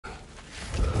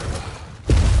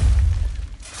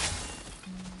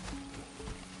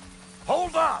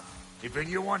If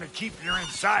you want to keep your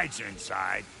insides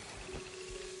inside.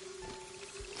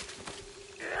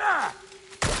 Yeah.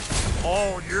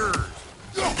 All yours.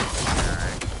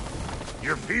 Right.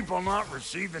 Your people not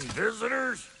receiving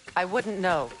visitors? I wouldn't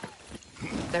know.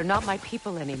 They're not my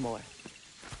people anymore.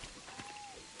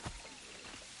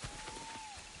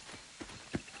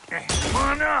 Come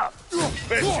on up.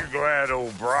 Bet you're glad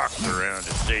old Brock's around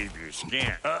to save your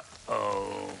skin.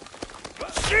 Uh-oh.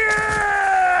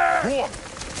 Shit!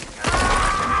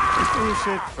 We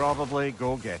should probably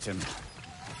go get him.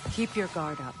 Keep your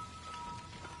guard up.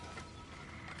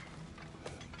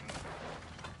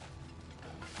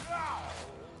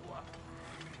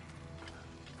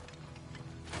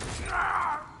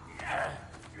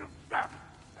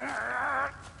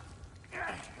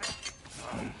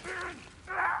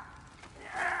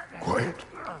 Quiet.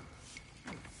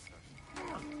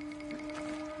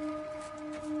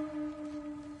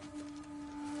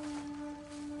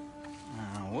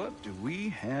 What do we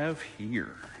have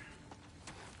here?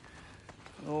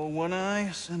 Oh, One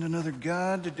Eye, send another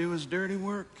god to do his dirty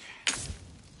work.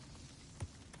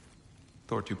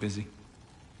 Thor too busy?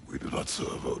 We do not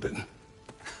serve Odin.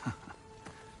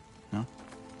 No?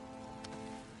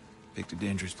 Picked a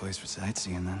dangerous place for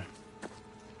sightseeing, then.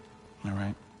 All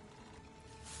right.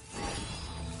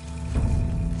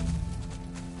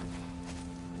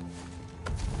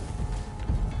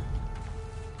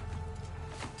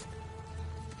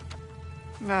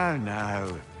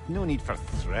 Now. No need for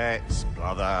threats,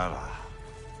 brother.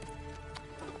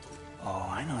 Oh,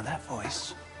 I know that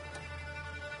voice.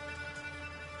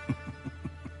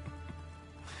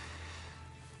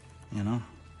 You know,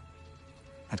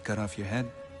 I'd cut off your head,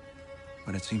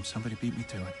 but it seems somebody beat me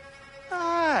to it.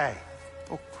 Aye.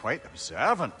 Oh, quite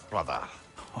observant, brother.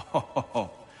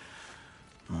 Oh,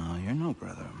 no, you're no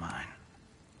brother of mine.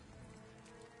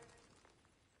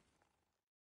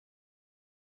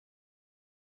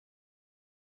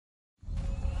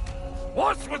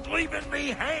 What's with leaving me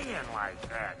hanging like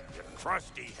that, you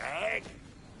crusty hag?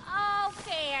 Oh,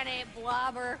 can it,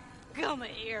 Blobber? Come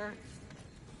here.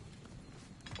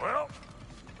 Well,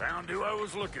 found who I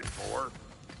was looking for.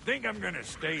 Think I'm gonna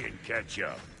stay and catch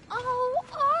up. Oh,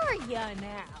 are ya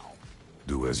now?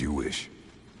 Do as you wish.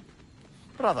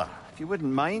 Brother, if you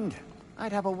wouldn't mind,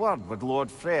 I'd have a word with Lord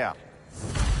Freyr.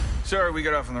 Sorry we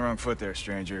got off on the wrong foot there,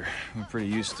 stranger. We're pretty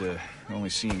used to only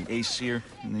seeing Aesir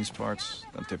in these parts.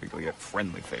 Don't typically get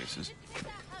friendly faces.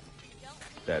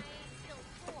 That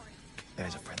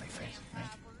is a friendly face, right?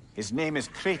 His name is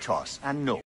Kratos, and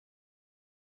no.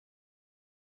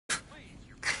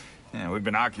 Yeah, we've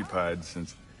been occupied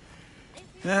since...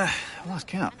 I lost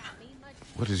count.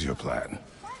 What is your plan?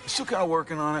 Still kind of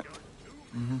working on it.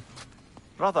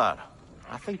 Brother,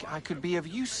 I think I could be of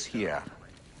use here.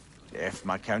 If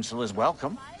my counsel is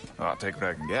welcome. Oh, I'll take what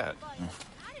I can get.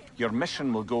 Your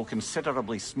mission will go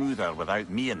considerably smoother without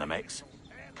me in the mix.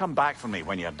 Come back for me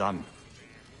when you're done.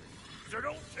 So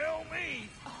don't tell me.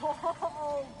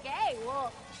 Okay,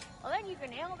 well, then you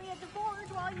can help me at the forge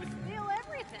while you steal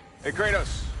everything. Hey,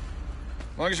 Kratos.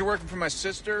 As long as you're working for my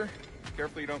sister,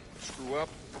 careful you don't screw up.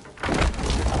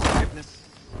 Forgiveness.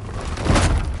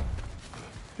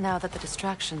 Now that the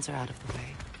distractions are out of the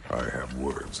way, I have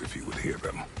words if you would hear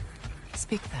them.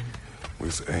 speak then.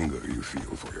 This anger you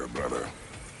feel for your brother,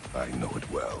 I know it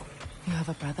well. You have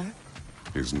a brother?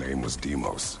 His name was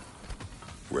Deimos.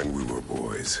 When we were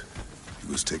boys,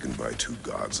 he was taken by two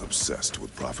gods obsessed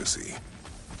with prophecy.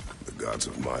 The gods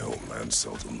of my homeland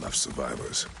seldom left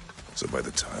survivors, so by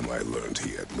the time I learned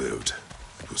he had lived,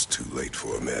 it was too late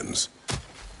for amends.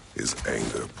 His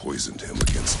anger poisoned him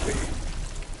against me.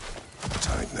 But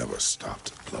I never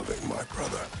stopped loving my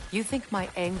brother. You think my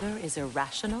anger is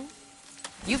irrational?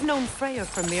 You've known Freyr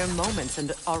for mere moments,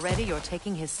 and already you're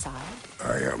taking his side?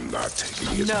 I am not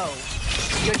taking his... No.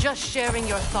 You're just sharing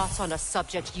your thoughts on a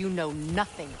subject you know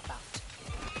nothing about.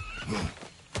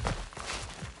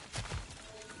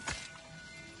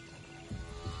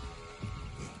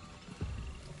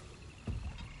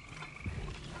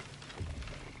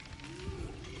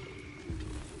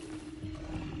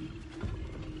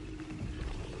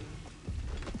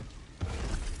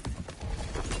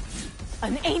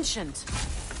 An ancient!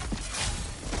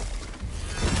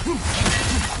 Hit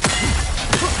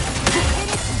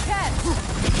its chest,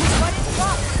 but it's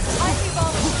locked. I see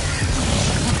volunteers.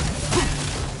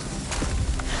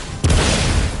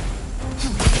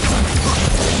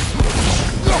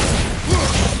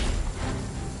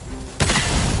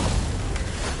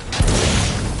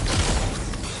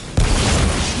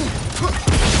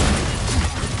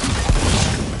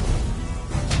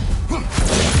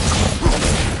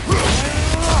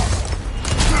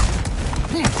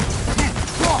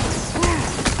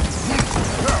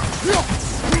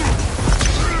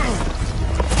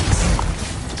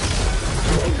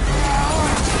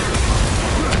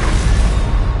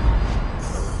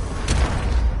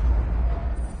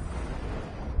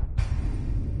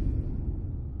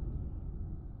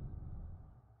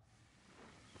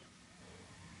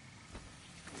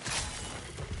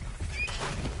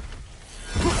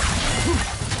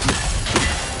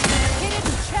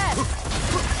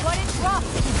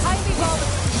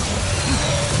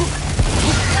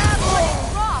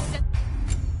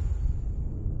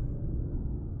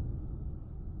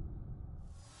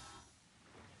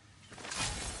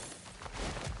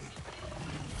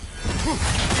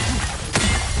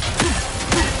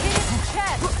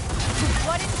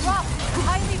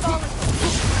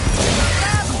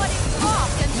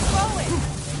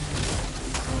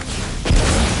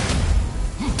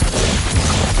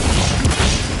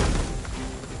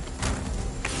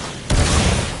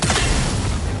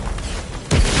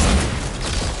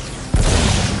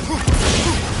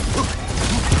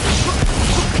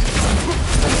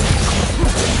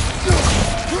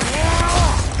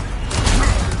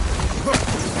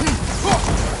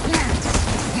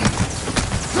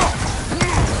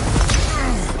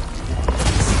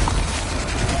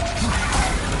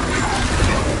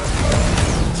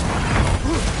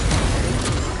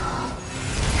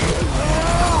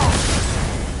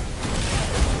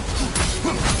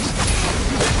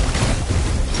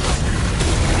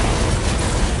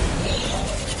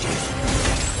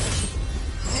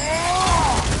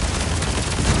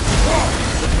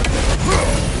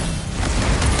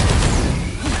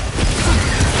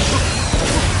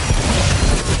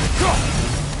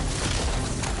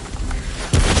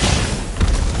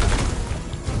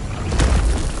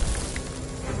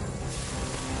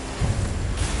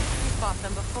 off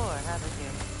them before, haven't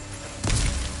you?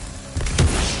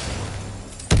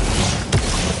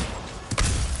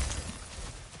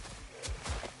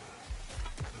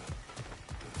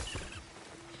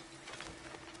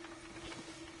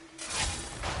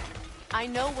 I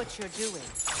know what you're doing.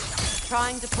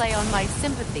 Trying to play on my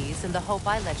sympathies in the hope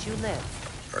I let you live.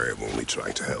 I am only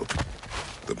trying to help.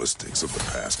 The mistakes of the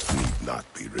past need not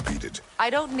be repeated. I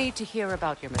don't need to hear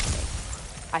about your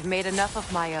mistakes. I've made enough of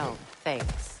my own,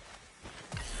 thanks.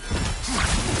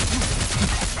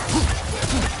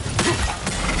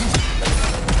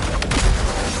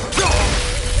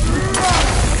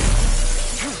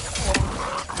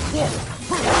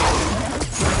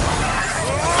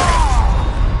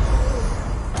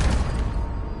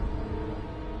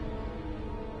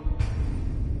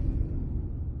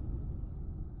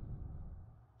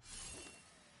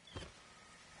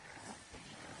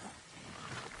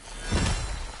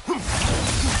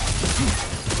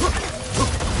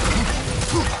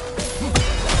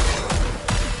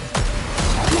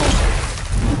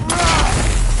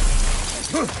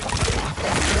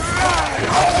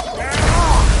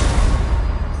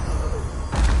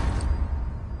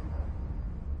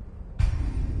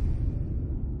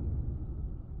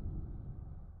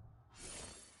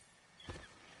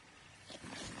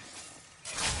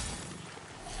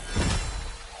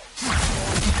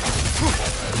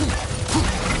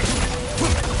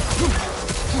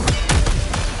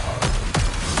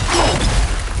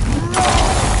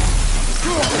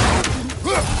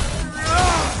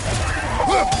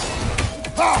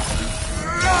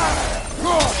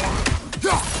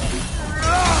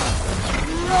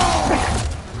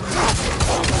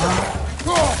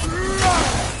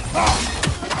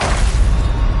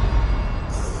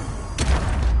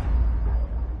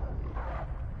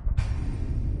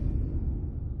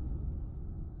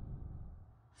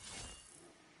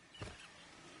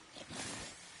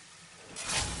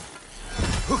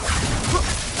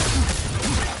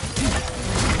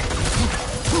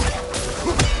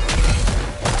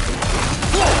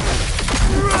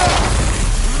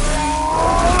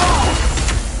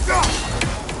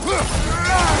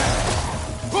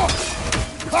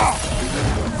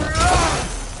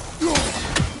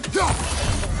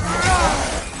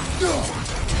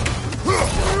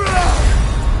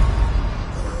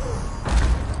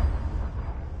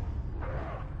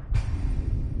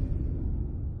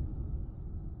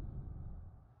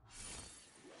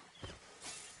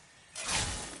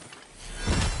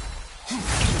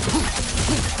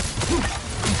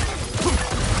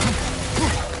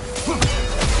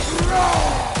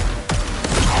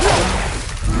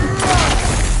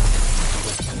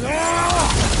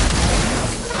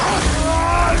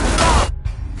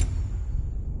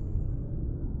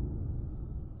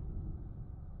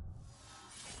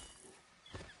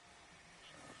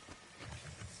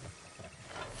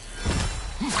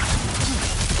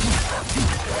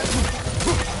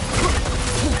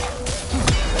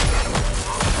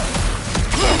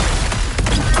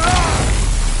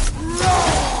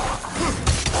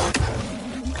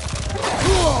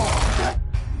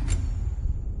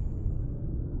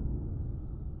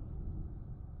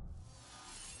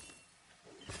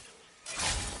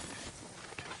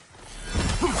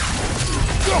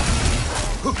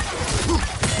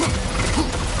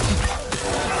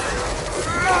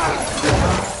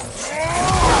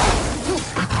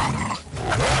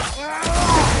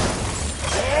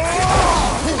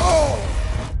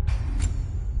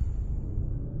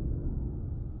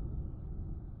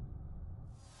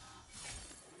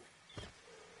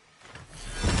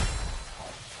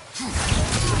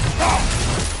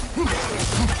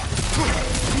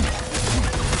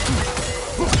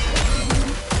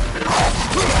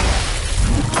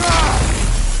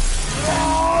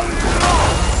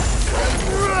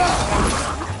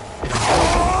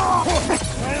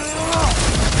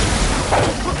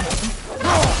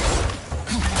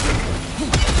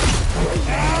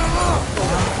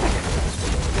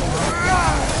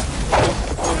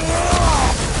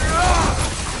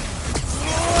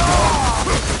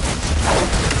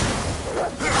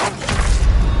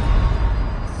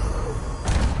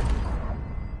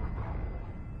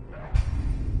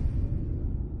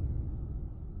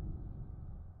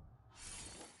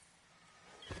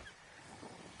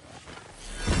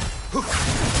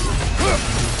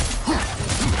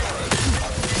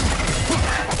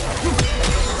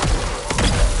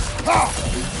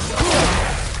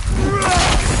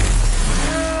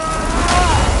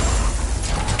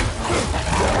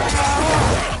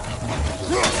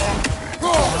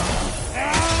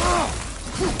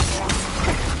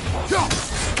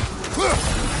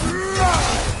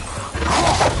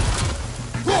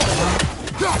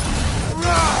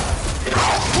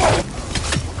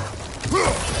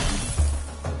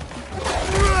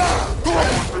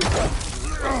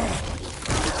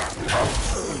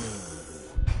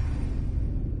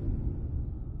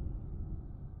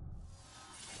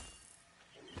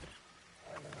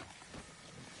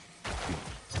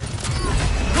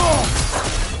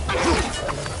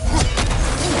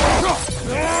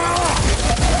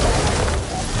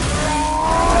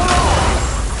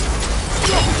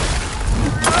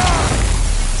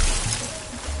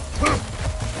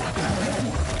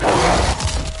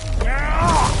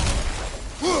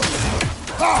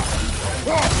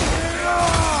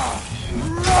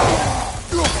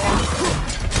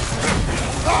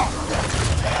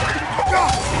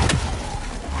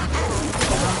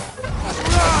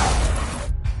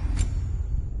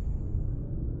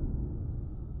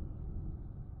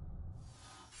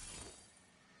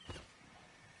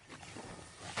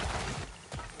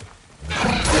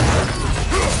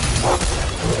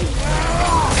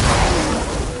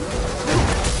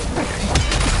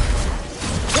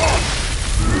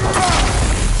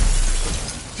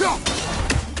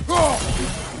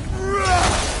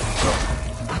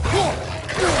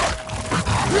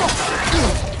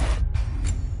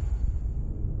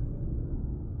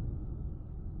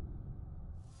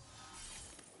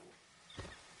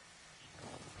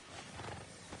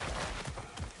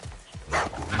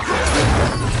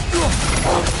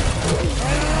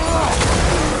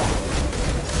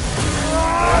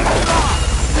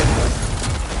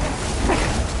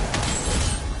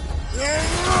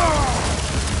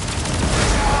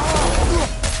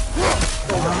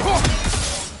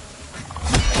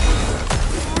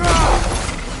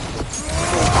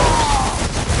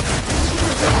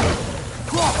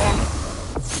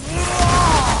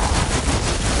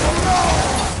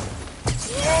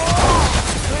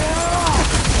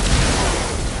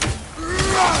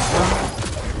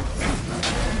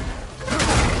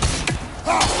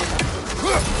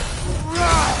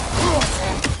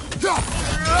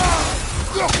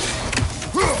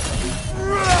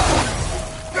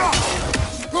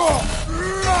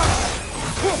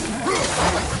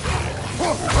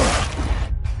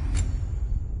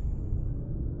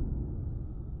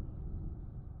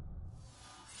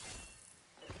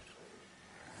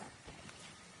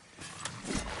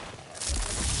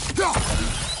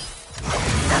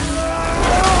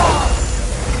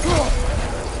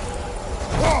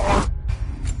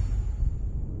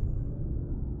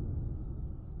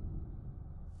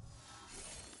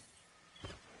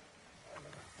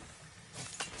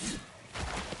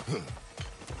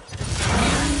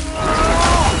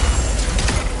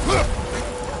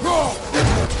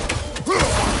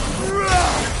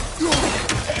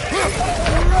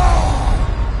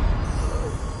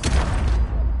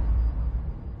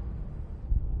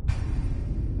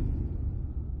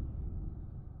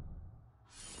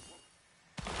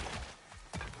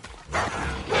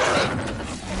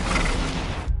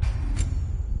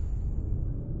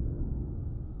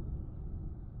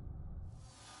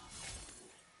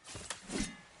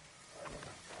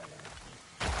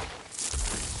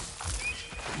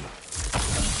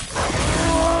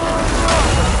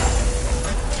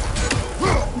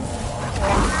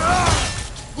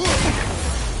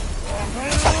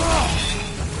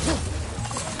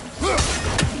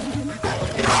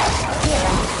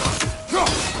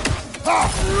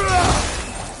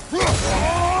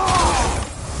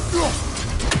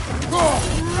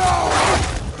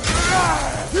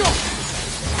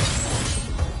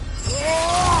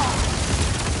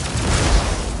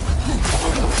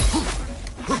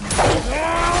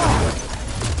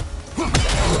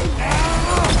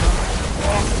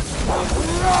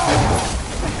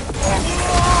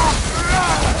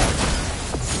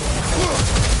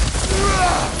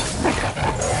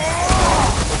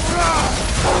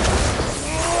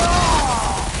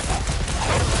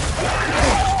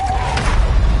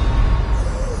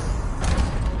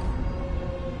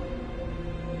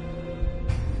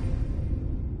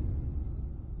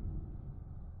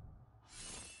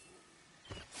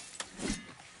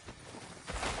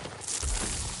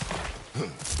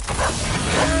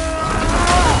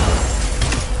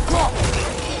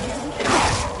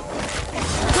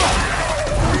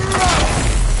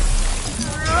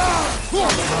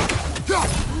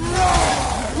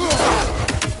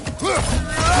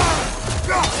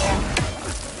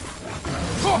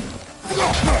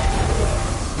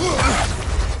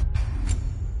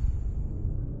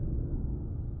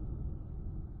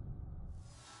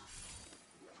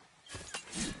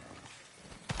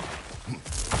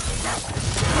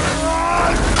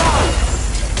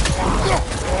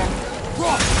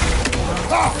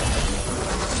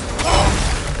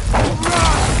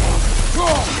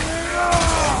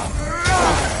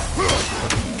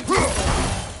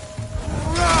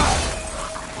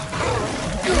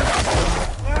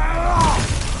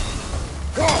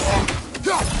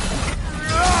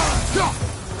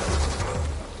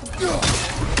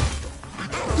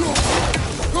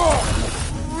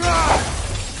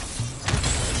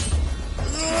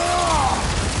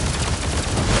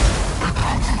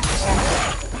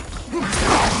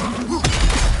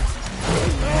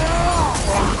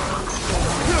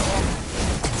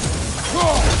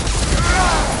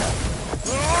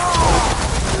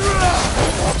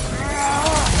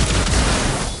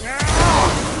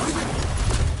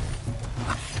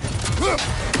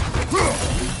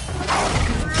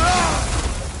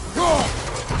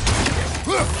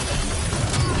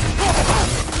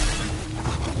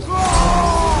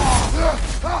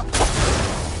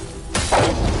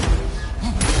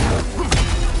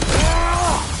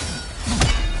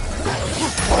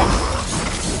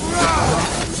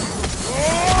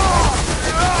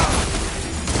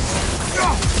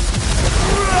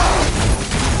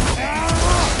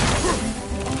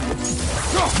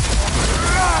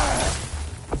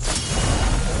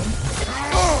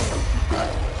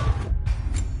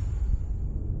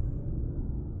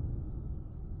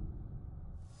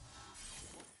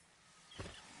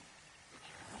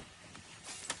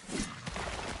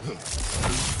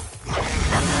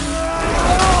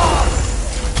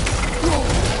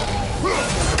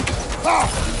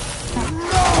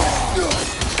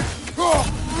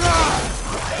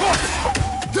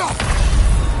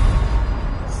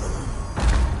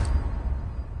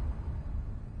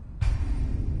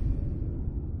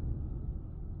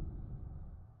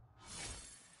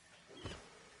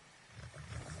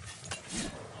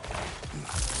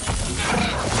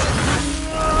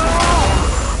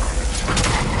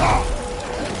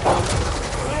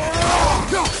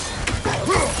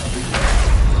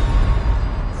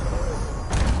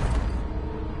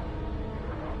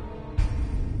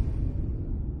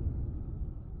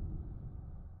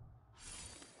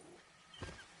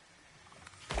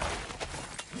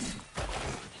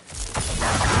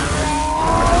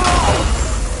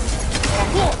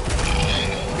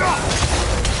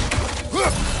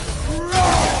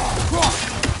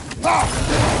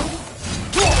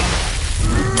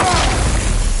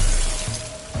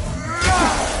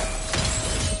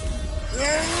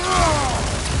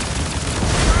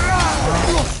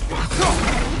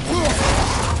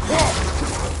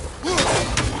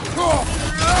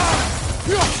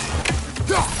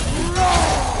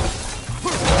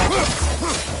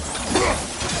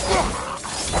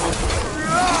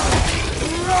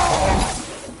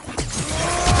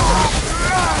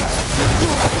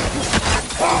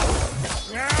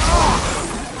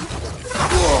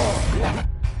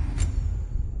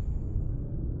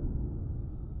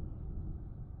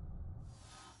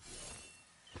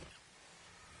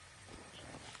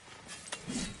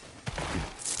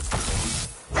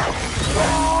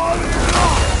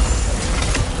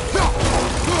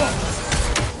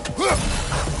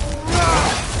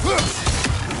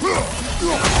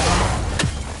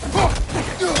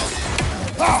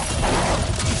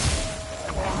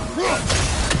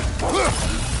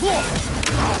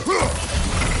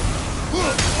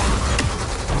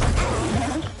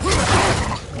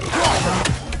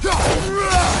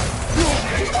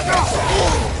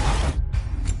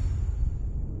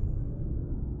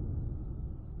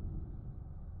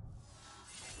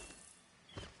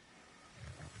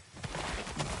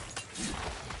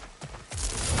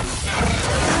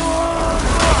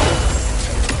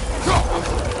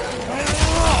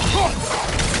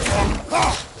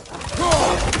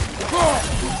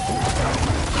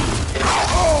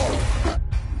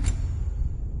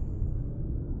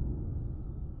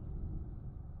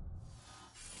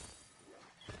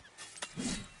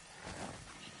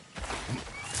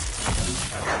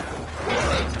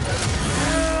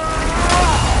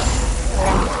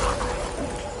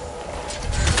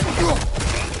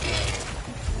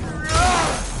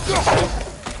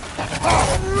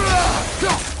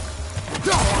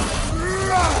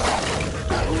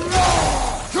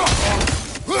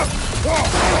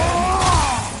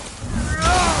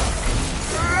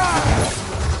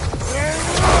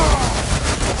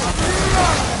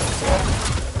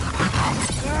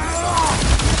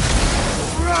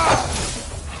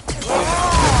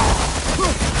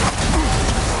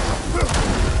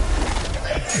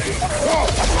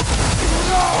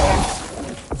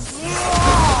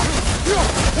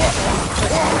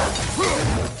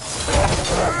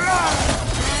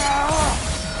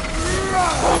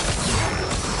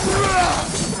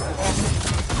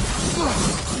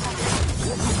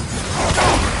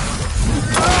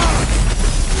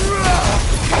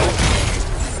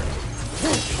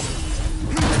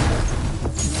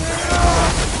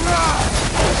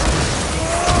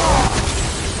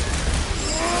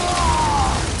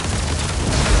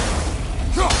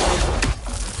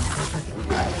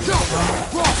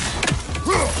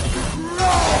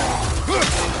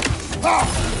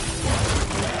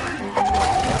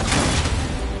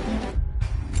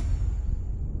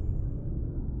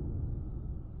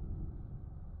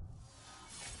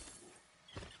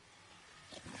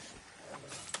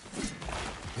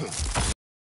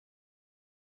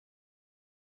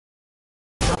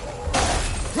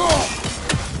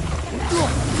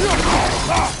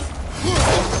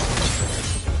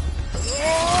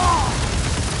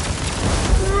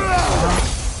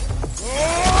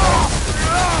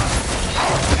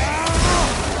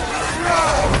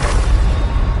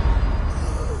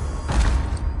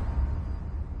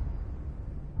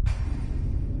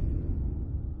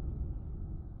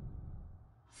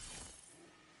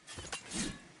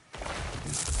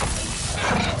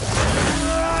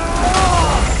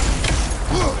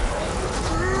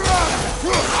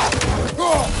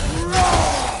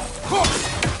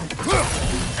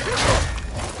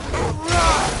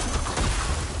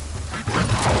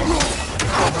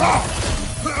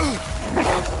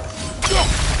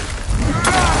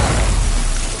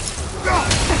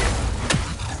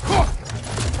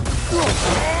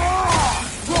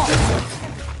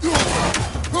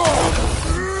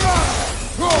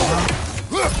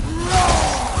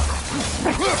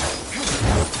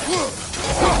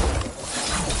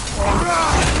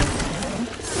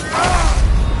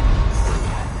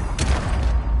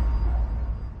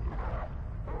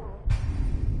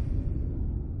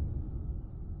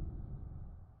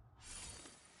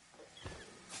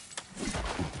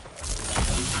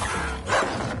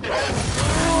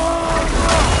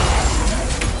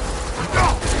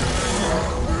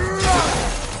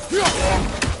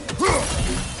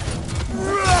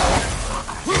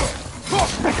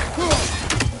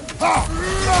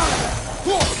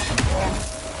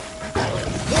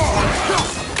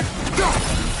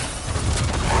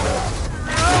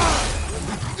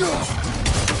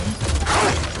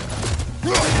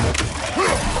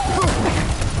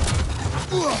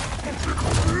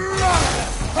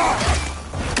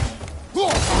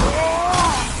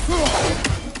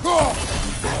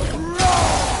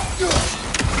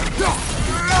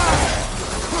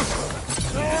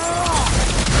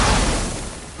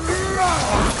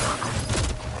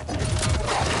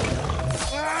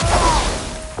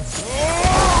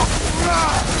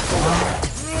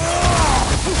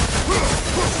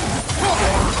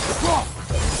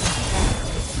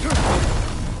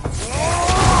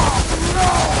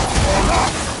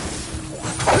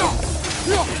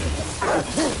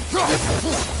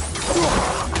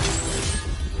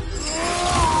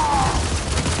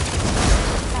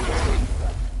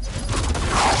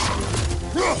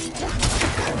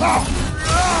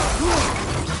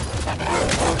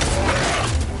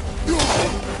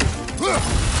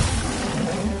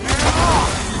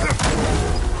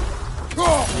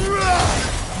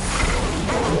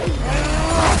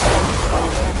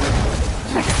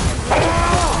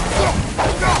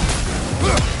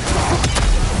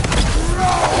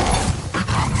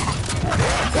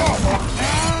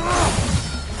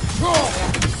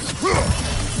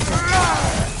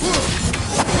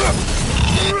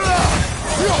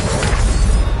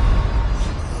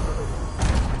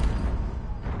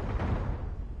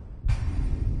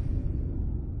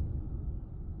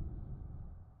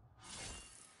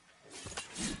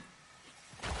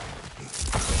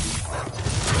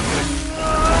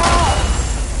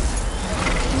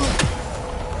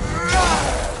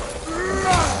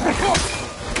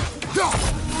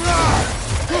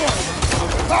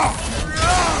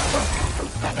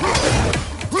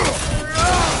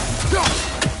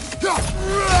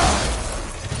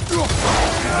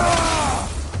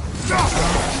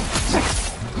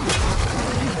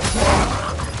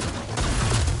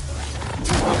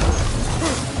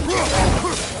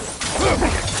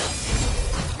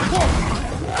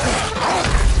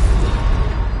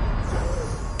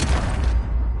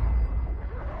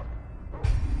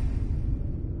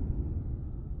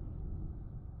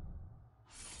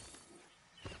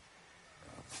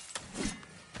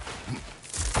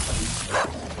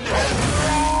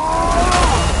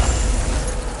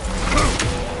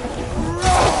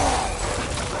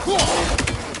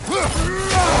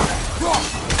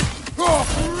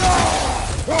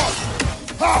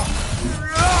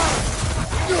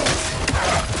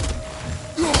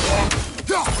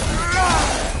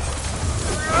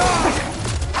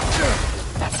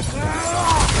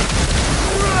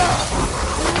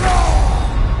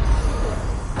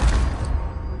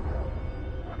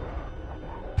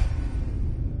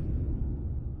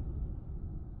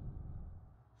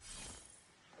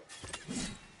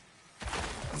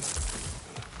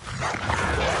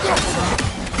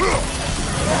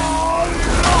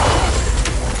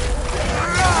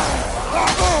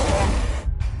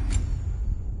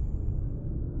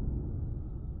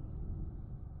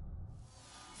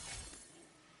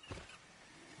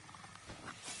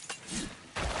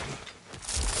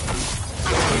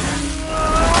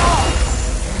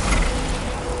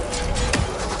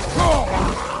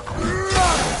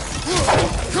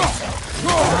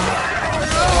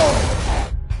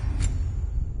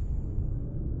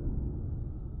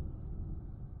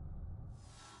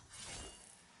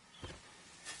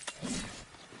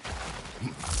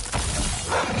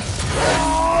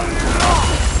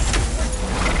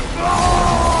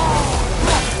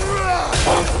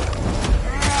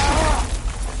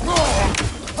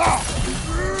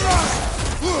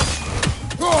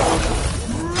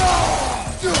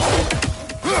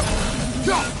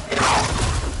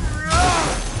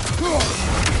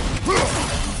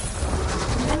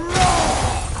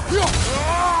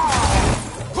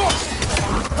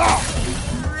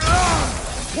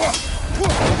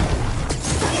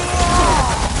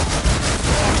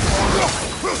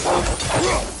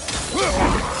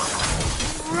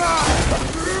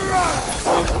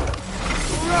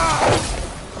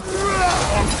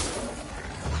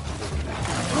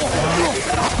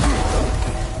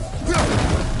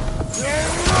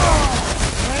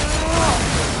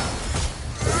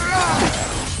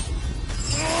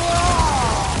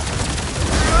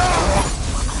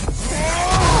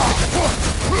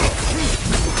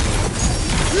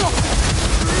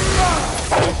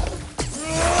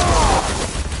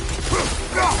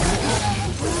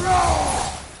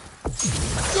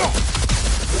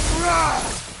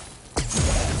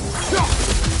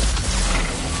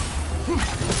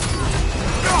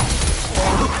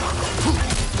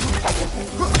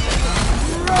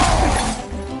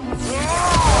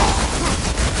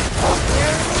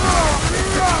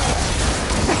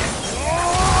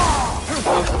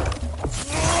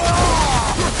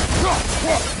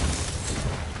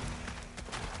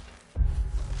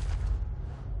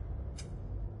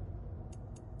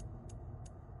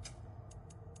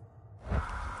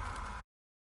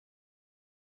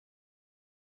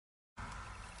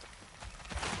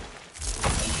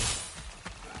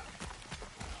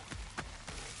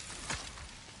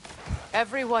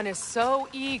 Everyone is so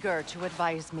eager to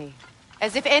advise me.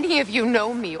 As if any of you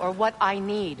know me or what I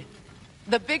need.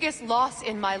 The biggest loss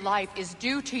in my life is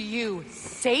due to you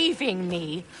saving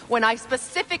me when I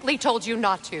specifically told you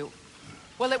not to.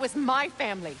 Well, it was my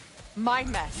family, my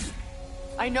mess.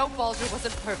 I know Baldur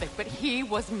wasn't perfect, but he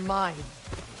was mine.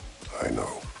 I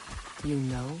know. You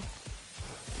know?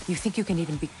 You think you can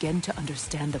even begin to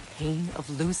understand the pain of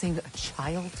losing a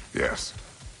child? Yes,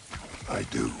 I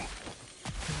do.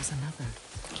 There was another.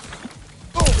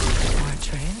 Or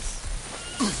Atreus?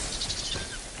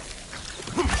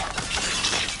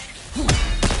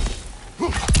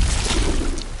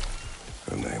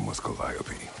 Her name was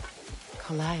Calliope.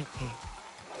 Calliope.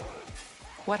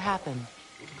 What happened?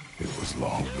 It was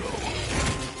long ago.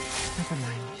 Never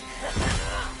mind.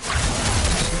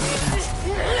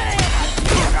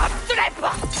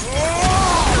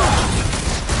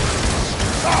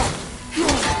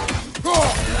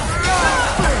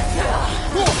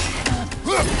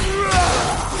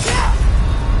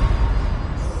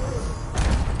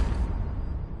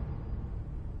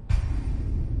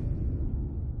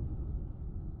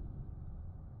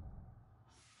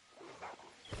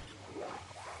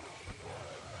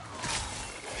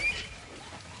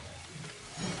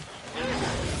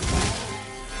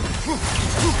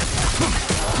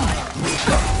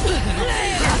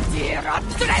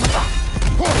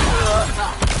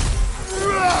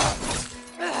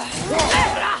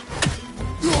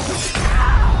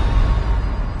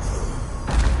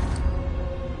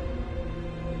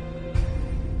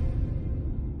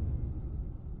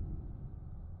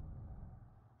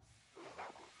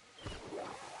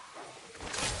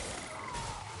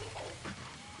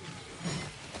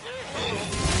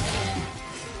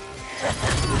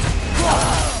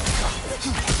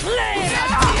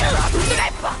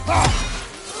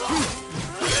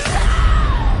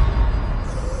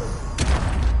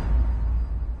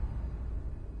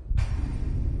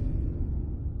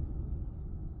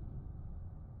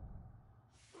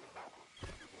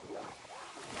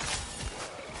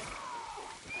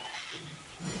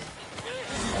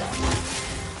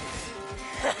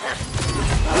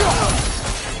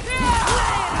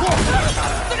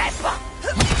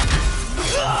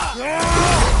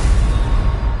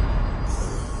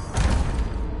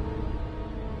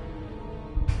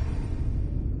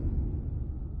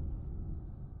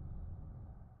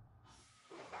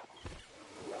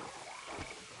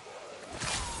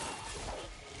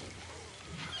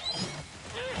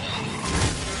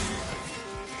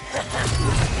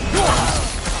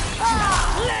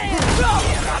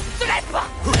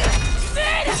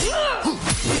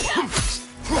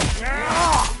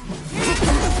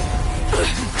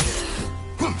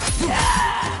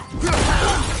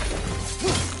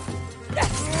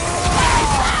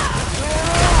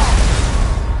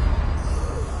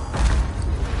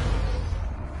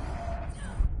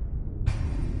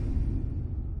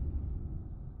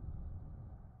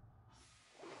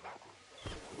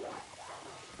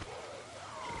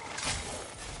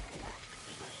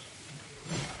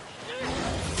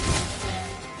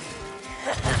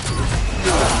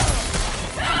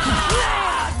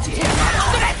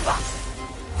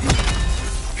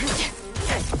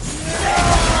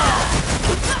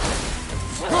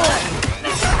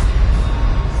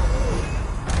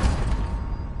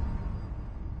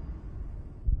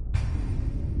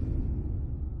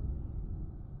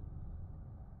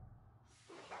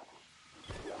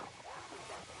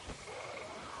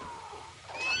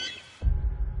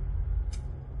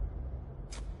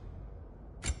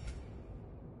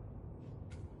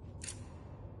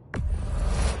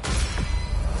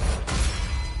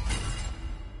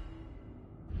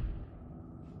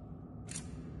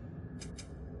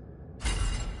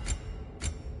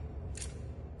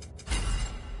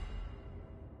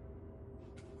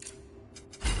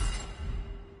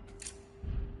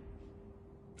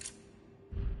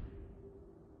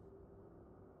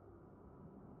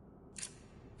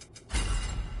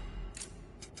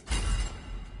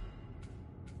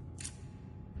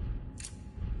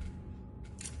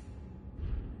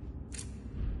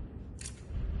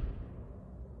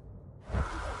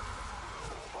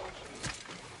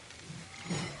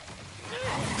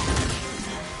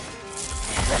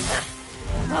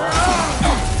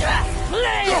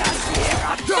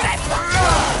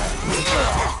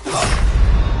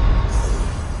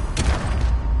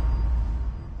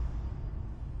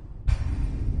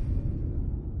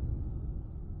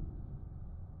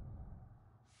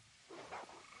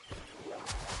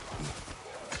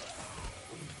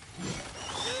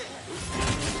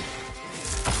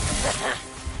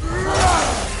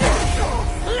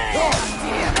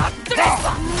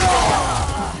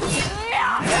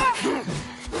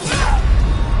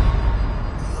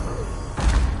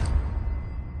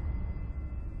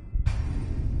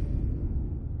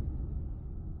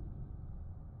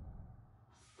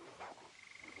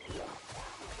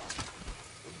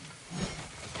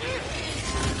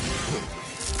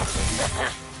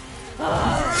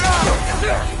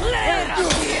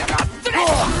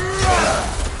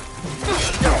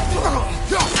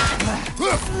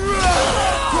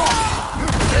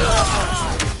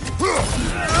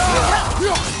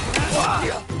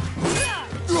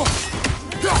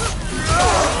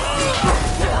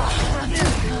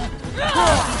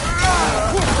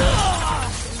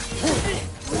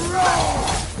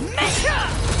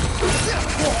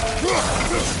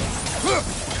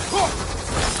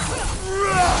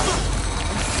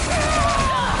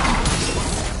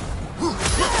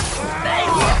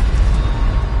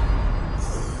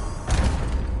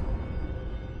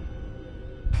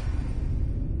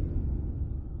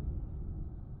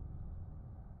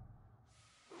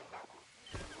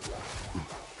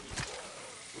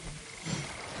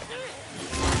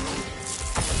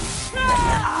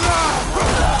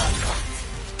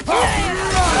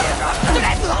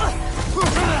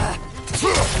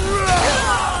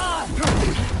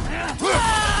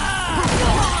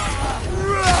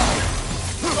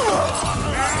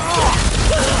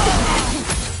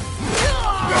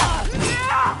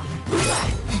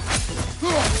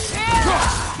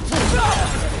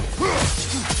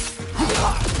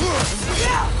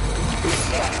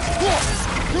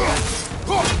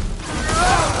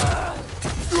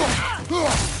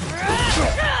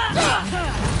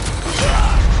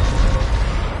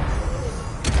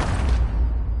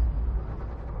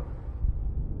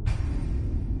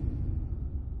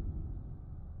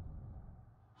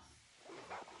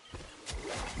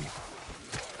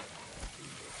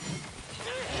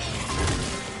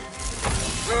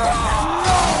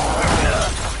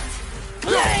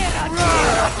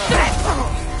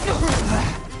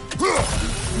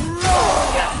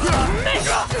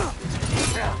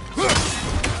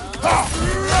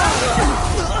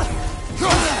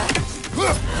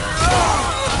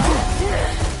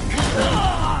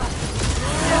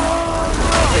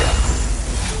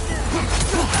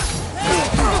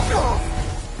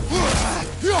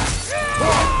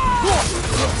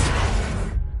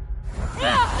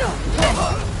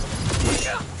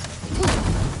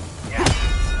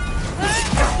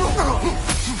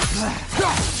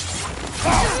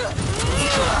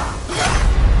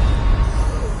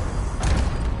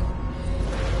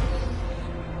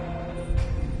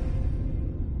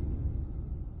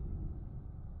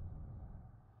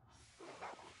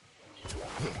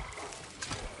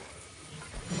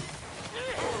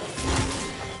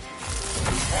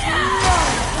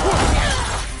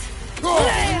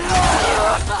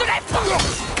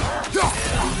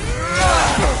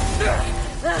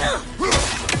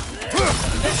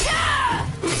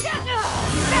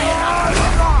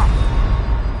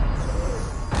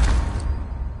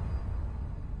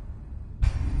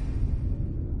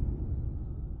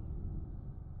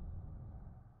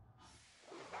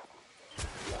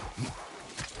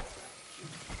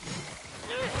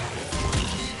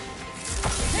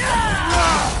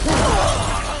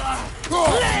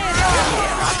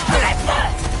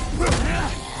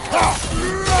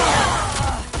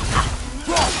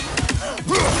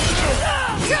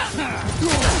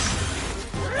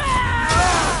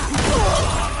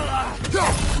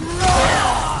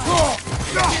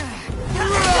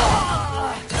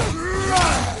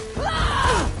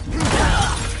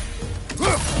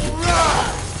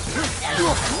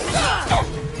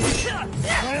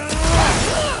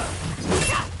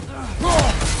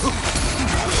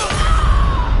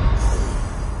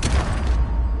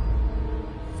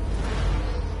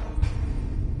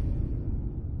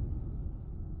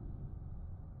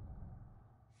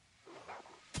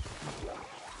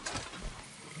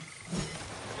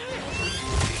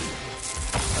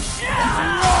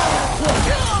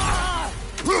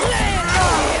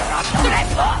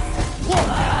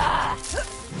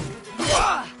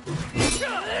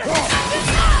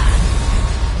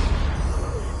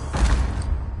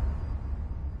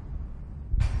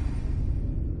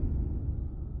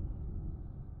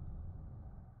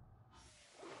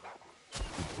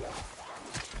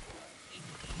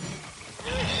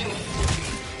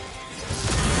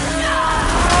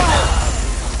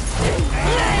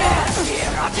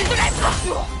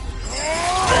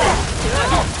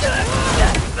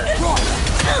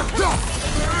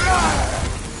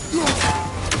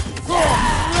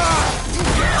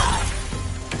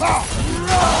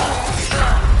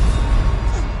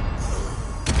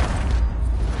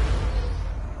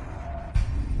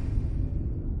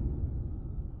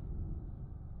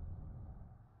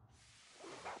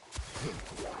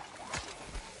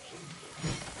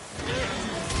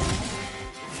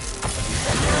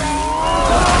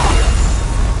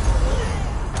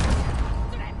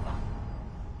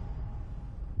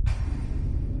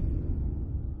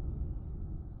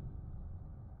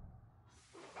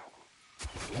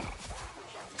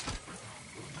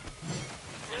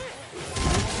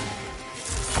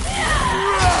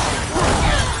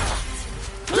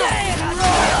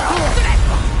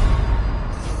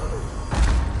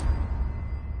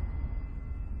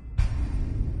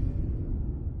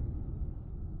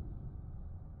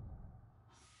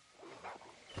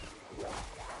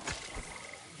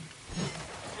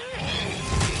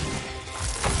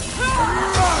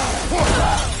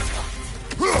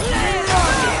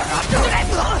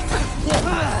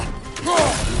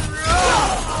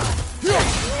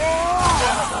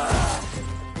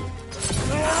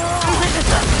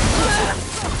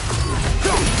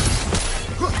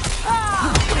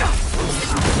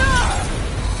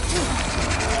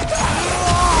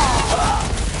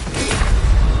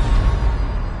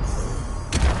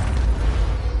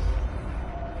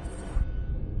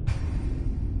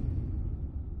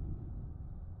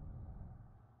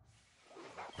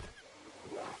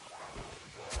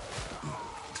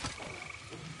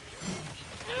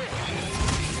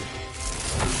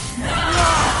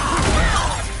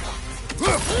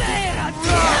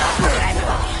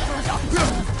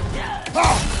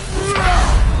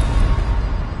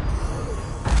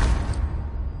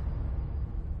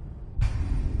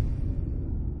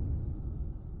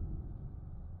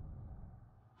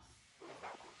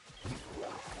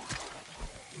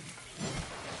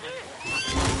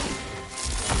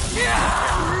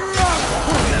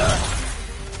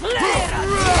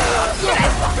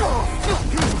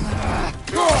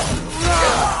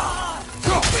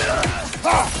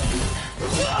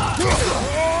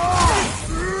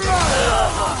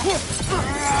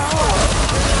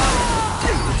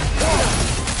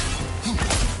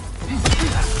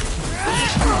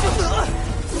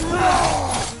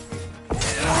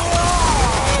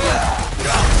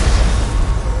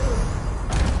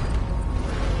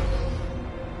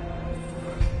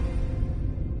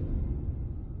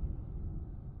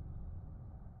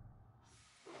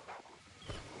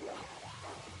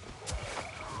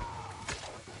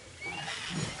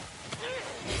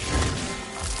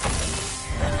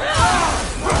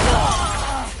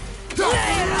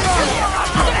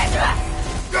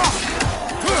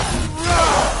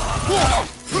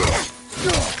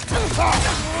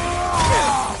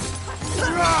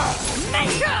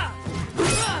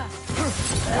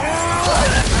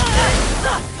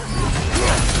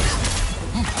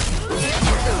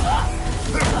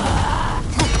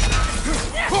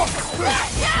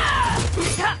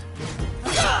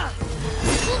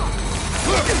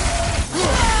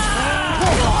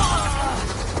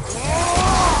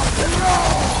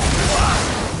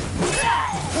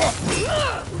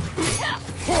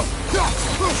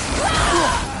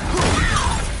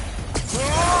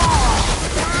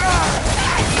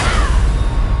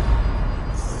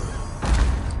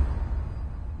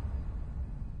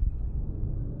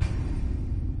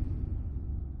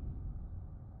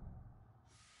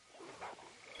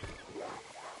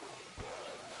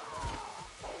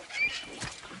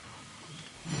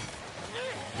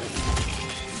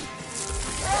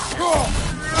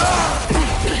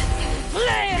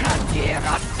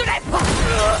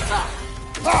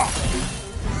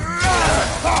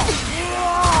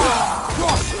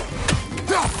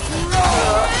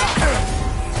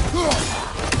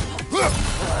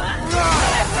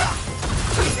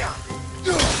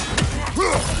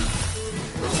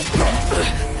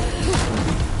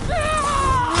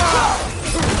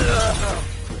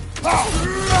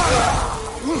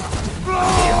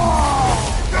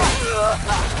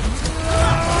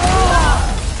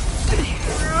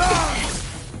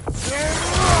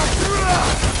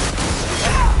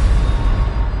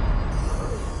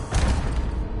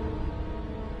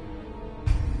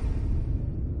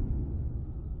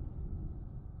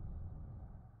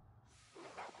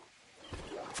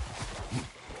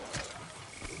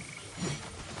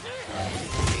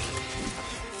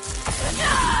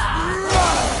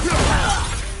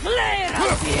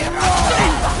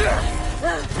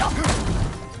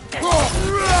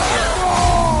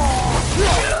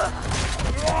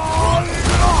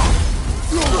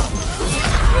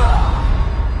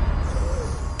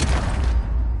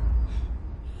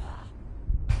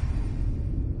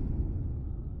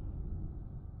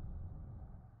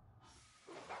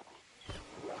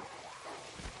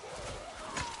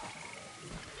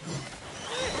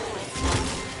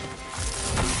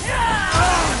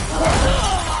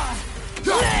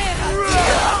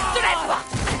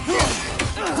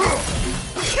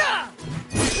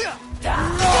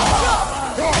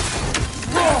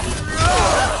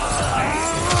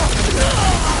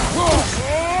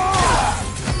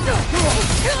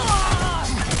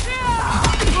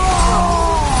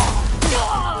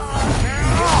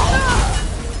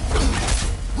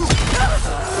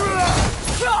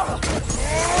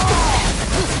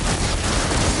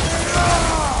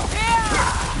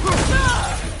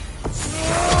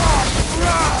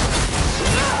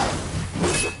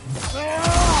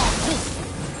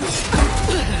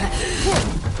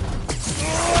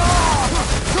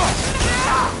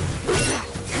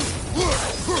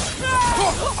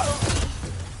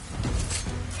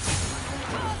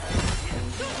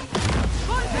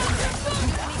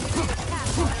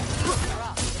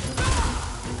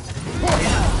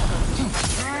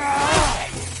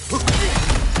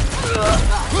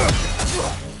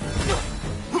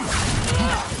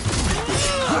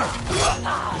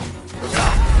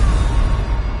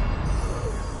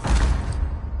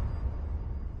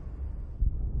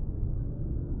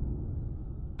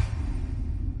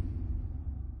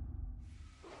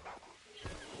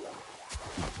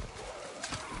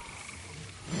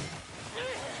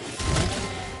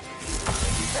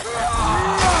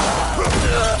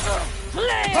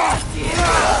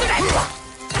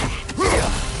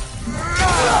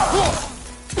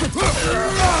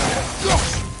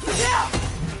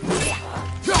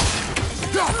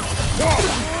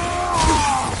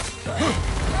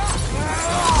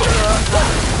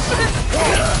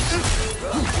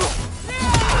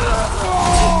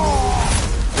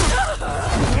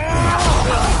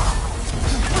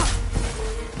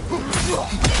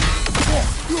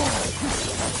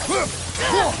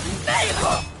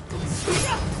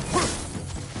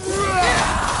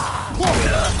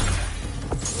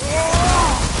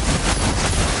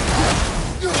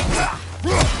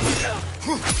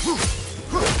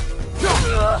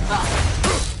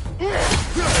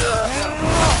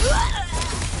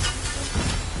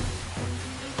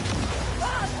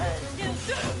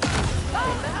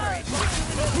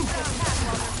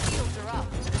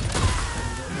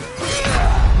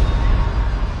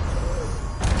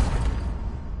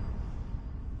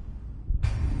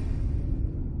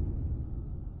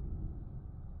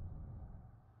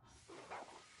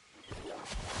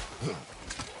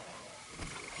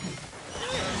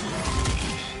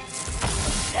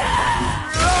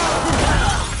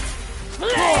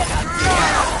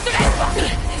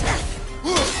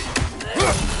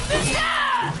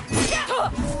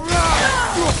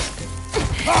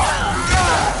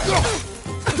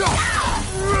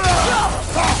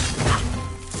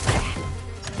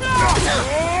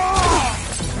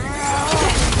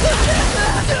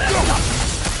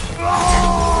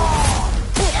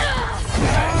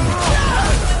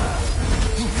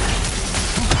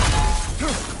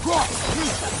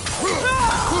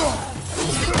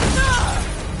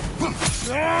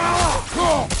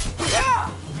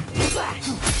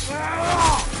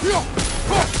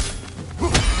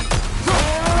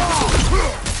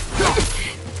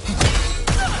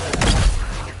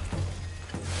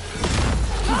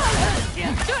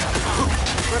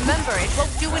 Remember, it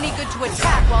won't do any good to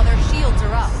attack while their shields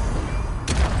are up.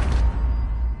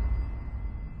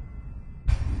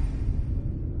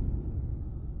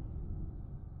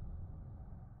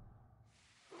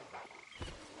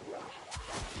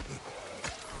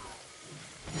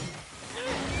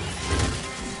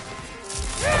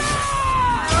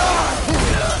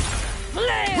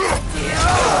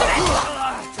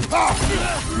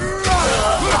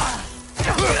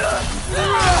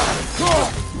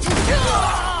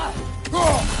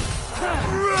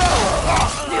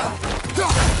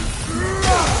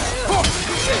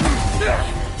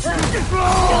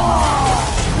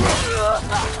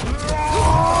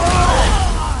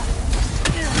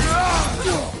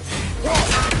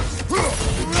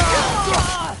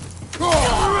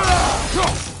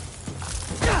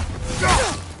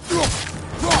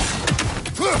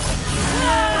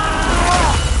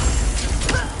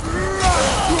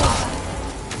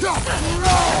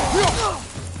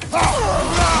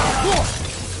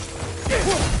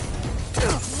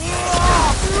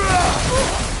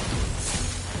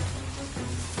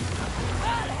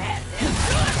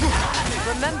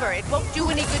 Remember, it won't do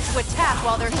any good to attack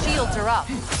while their shields are up.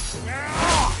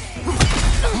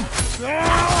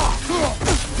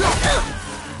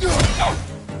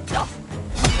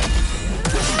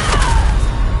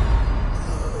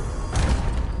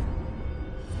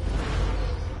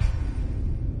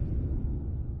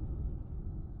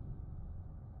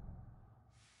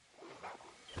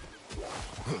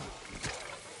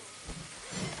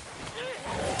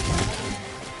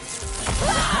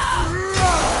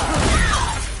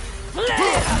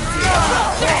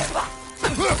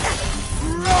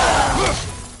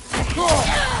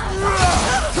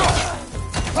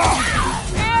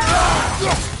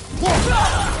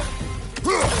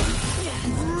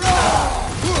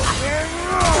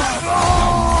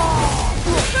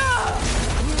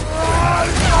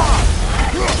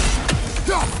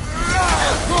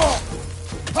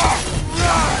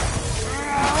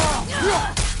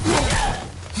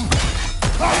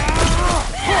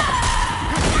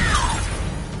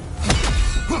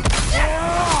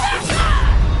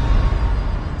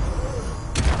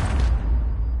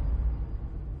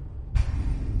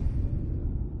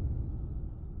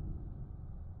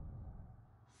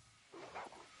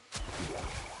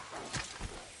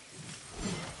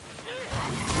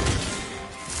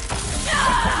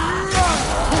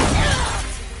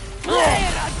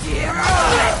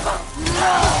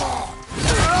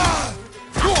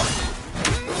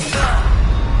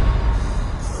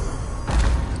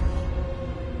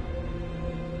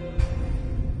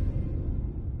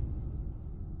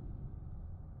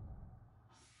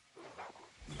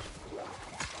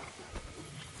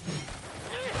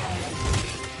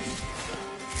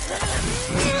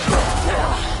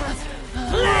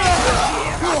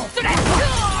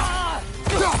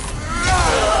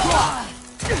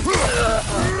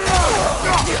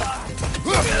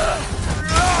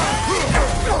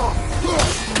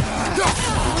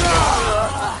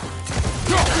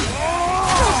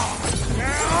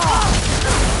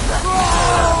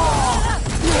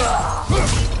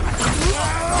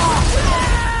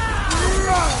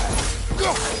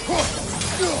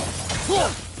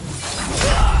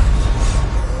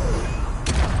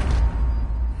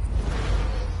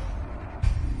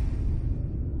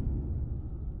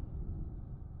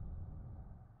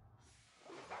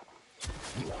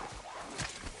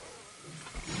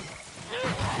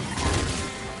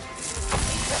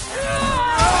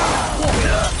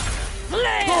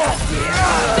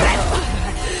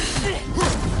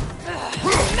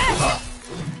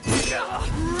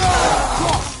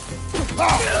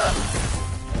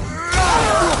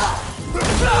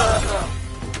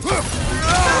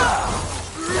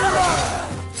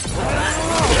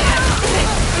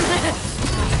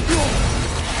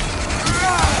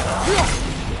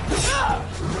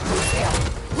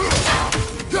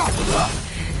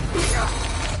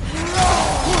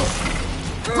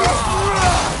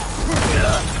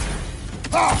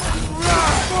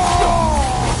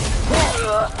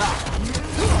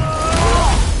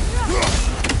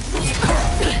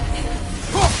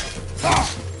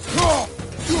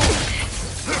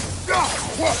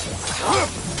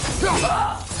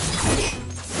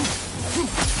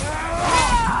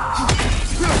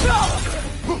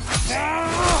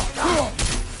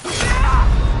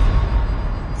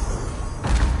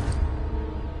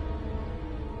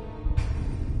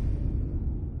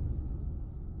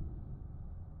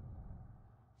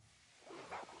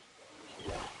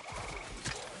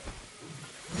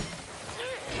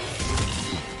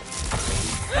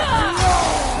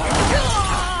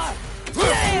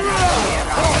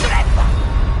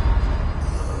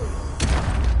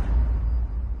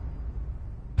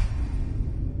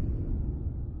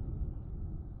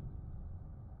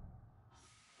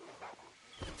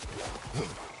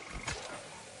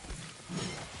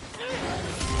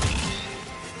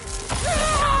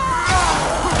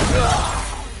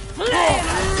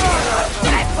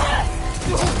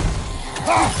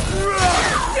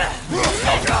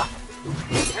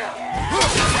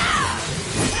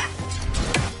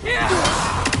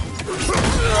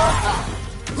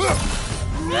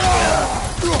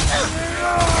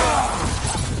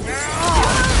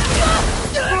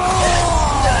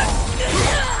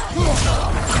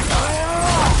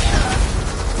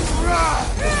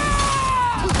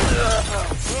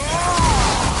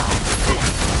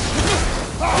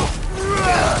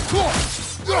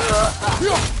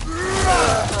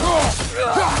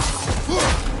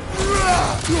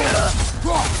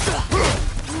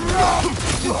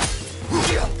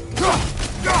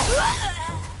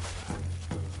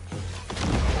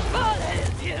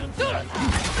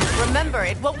 Remember,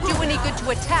 it won't do any good to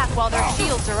attack while their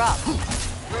shields are up.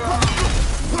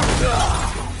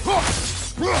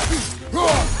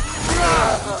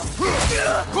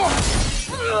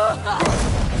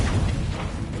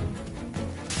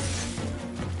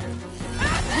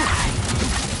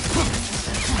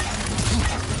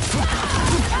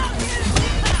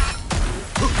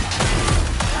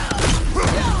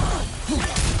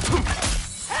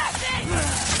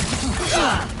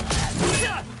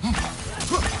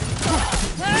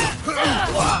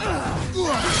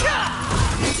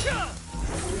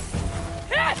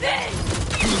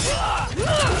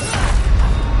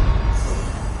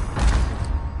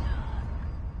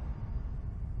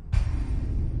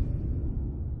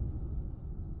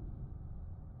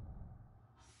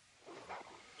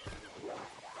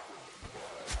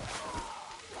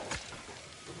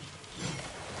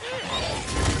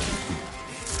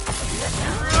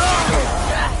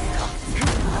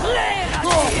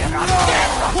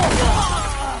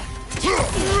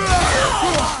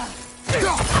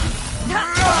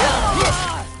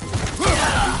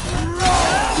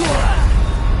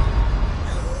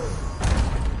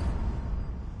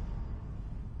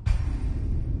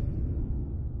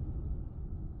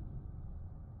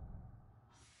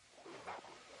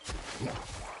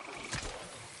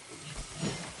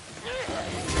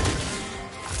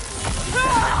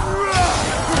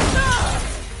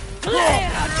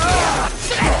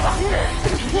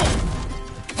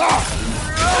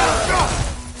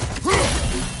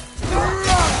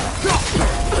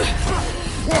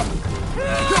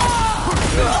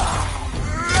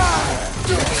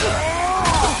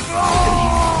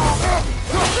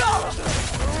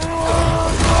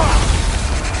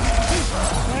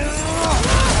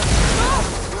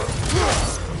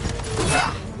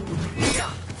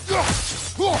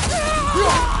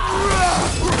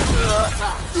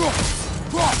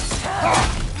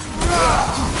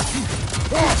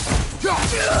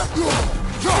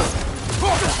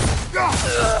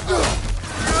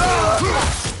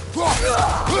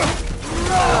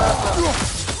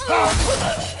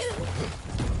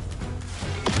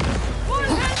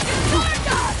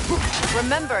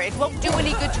 Remember, it won't do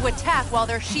any good to attack while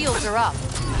their shields are up.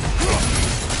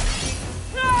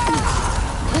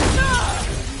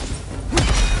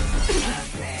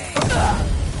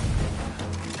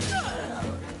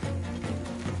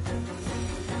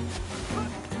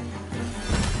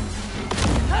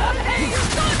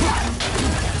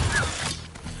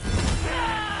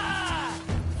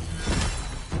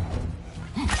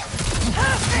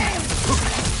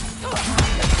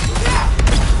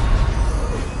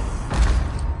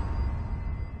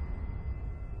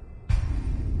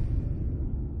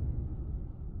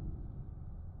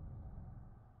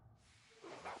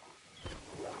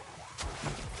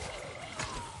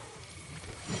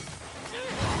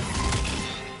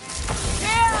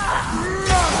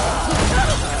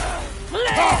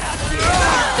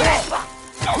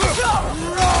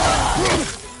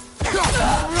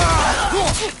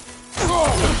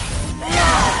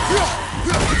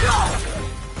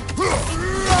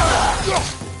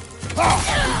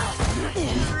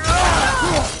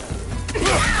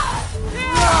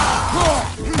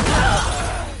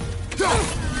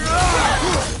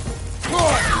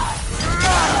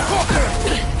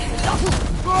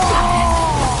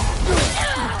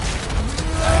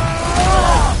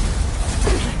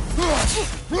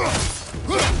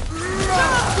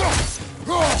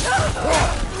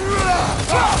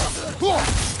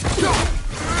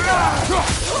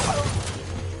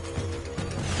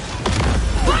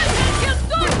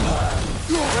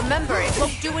 Remember, it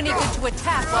won't do any good to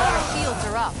attack while our shields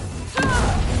are up.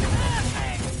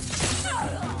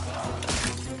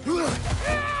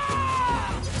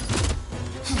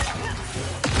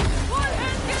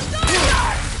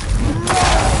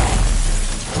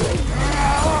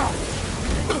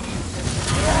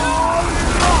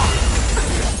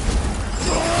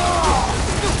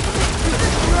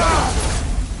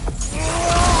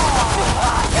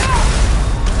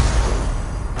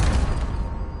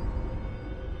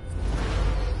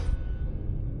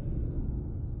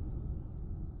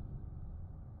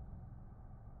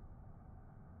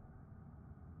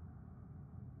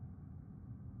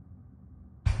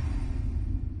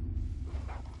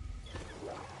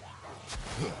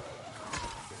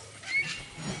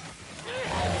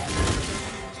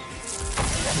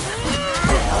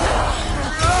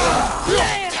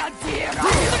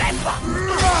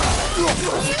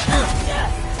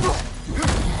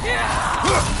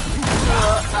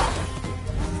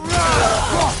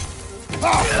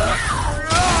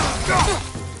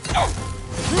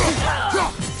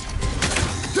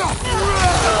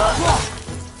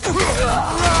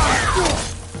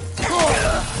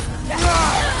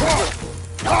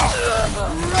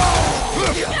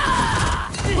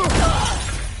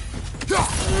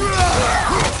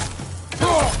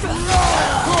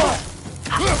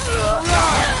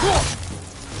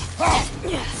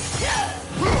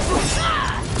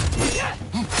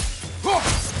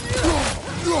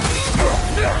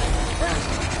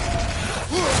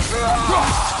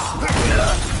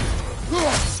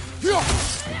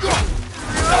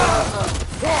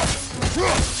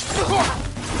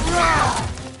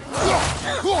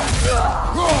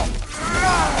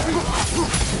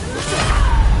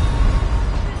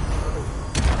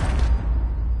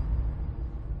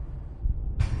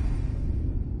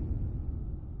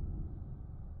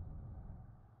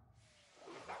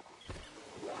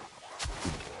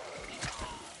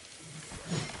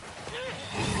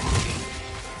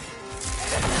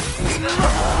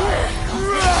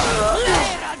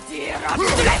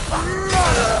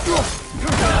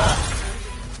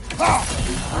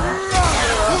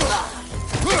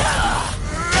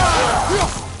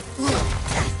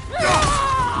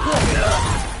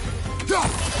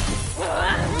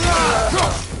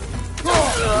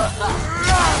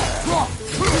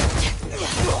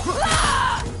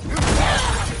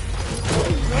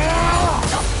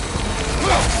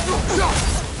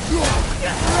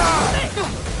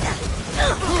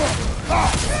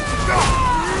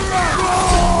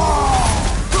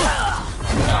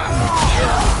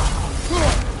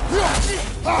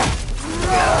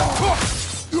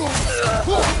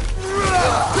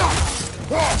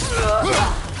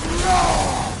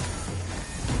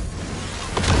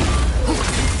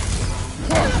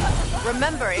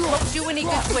 Remember, it won't do any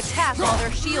good to attack while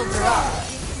their shields are up.